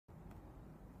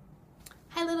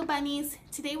Hi little bunnies,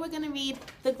 today we're going to read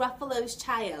The Gruffalo's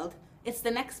Child. It's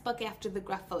the next book after The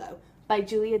Gruffalo by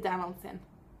Julia Donaldson.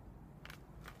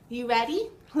 You ready?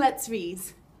 Let's read.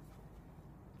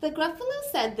 The Gruffalo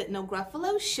said that no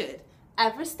Gruffalo should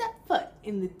ever step foot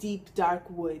in the deep dark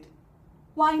wood.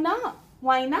 Why not?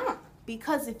 Why not?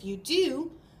 Because if you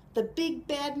do, the big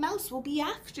bad mouse will be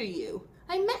after you.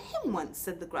 I met him once,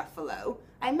 said the Gruffalo.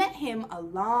 I met him a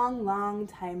long, long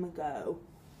time ago.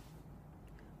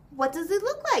 What does it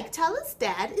look like? Tell us,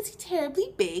 Dad. Is he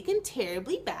terribly big and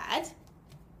terribly bad?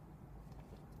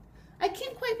 I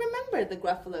can't quite remember, the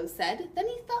Gruffalo said. Then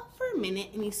he thought for a minute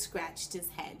and he scratched his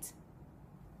head.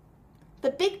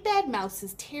 The big bad mouse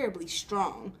is terribly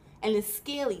strong, and his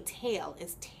scaly tail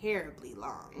is terribly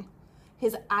long.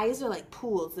 His eyes are like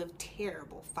pools of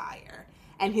terrible fire,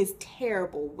 and his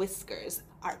terrible whiskers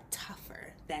are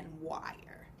tougher than wire.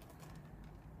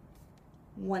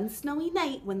 One snowy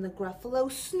night when the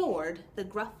Gruffalo snored, the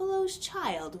Gruffalo's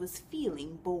child was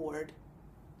feeling bored.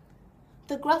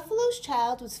 The Gruffalo's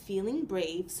child was feeling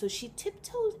brave, so she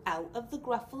tiptoed out of the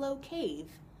Gruffalo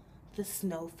cave. The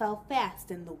snow fell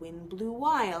fast and the wind blew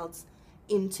wild.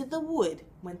 Into the wood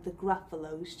went the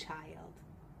Gruffalo's child.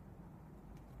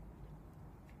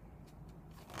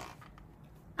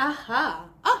 Aha!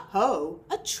 Aho!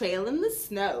 A trail in the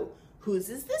snow. Whose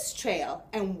is this trail,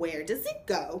 and where does it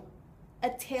go? A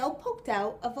tail poked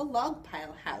out of a log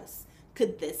pile house.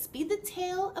 Could this be the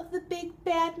tail of the big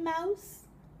bad mouse?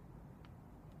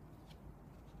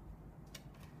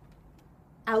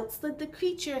 Out slid the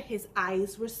creature. His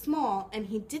eyes were small, and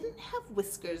he didn't have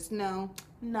whiskers, no,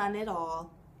 none at all.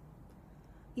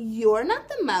 You're not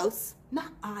the mouse.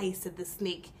 Not I, said the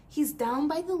snake. He's down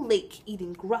by the lake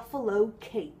eating Gruffalo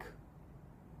cake.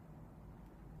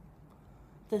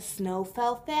 The snow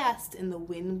fell fast and the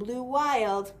wind blew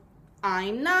wild.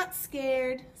 I'm not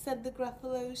scared, said the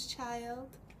Gruffalo's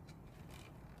child.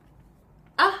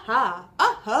 Aha!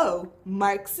 Aho!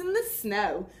 Marks in the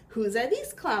snow. Whose are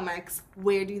these claw marks?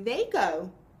 Where do they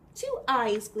go? Two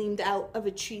eyes gleamed out of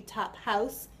a treetop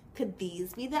house. Could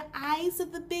these be the eyes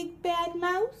of the big bad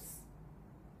mouse?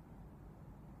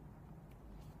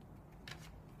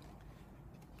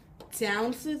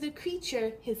 Down flew the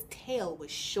creature. His tail was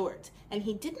short, and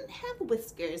he didn't have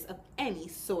whiskers of any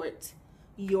sort.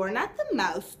 You're not the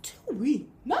mouse, too-wee,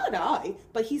 not I,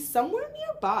 but he's somewhere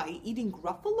nearby eating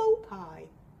Gruffalo pie.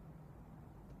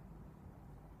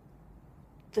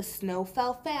 The snow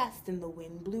fell fast and the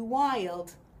wind blew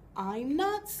wild. I'm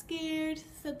not scared,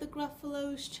 said the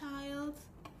Gruffalo's child.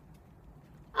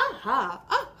 Aha,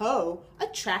 aho, a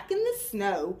track in the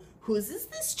snow. Whose is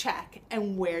this track,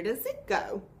 and where does it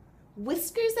go?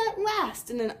 Whiskers at last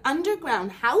in an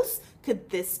underground house. Could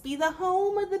this be the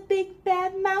home of the big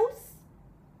bad mouse?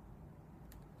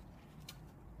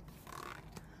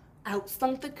 Out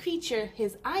slunk the creature.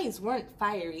 His eyes weren't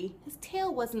fiery, his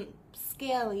tail wasn't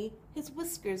scaly, his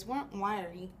whiskers weren't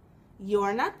wiry.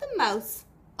 You're not the mouse.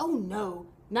 Oh no,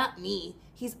 not me.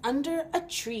 He's under a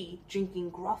tree drinking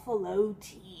Gruffalo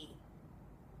tea.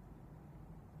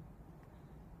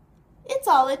 It's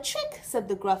all a trick, said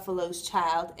the Gruffalo's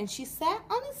child, and she sat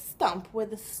on a stump where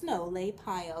the snow lay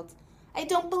piled. I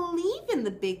don't believe in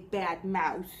the big bad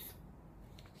mouse.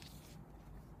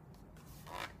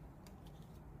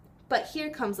 But here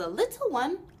comes a little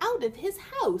one out of his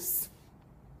house.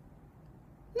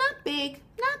 Not big,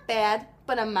 not bad,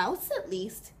 but a mouse at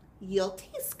least. You'll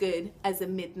taste good as a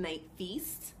midnight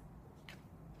feast.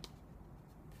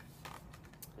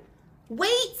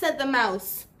 Wait, said the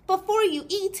mouse. Before you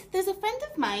eat, there's a friend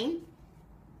of mine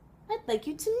I'd like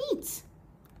you to meet.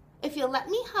 If you'll let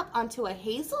me hop onto a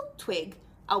hazel twig,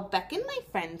 I'll beckon my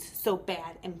friend so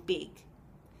bad and big.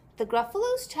 The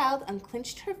Gruffalo's child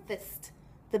unclinched her fist.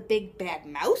 The big bad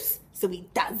mouse? So he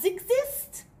does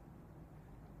exist?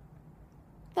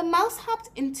 The mouse hopped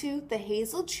into the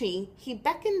hazel tree. He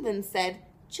beckoned and said,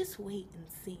 just wait and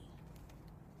see.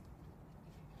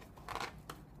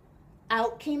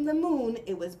 Out came the moon.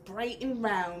 It was bright and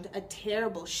round. A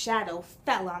terrible shadow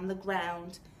fell on the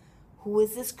ground. Who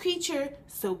is this creature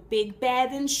so big,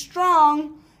 bad, and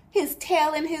strong? His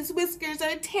tail and his whiskers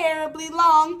are terribly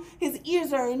long. His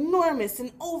ears are enormous,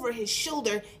 and over his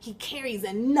shoulder he carries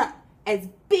a nut as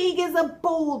big as a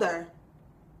boulder.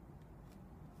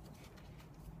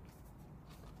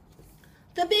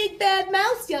 The big bad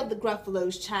mouse, yelled the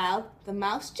Gruffalo's child. The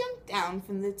mouse jumped down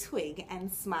from the twig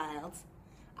and smiled.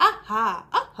 Aha,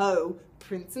 aho,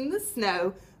 prints in the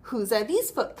snow. Whose are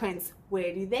these footprints?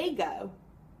 Where do they go?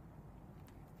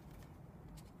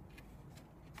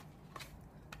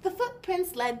 The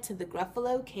footprints led to the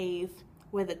Gruffalo cave,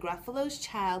 where the Gruffalo's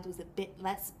child was a bit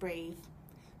less brave.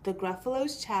 The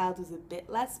Gruffalo's child was a bit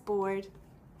less bored,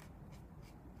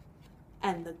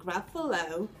 and the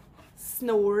Gruffalo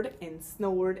snored and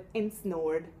snored and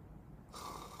snored.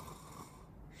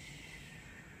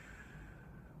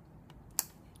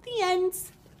 The end.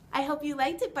 I hope you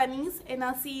liked it, bunnies, and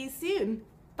I'll see you soon.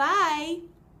 Bye!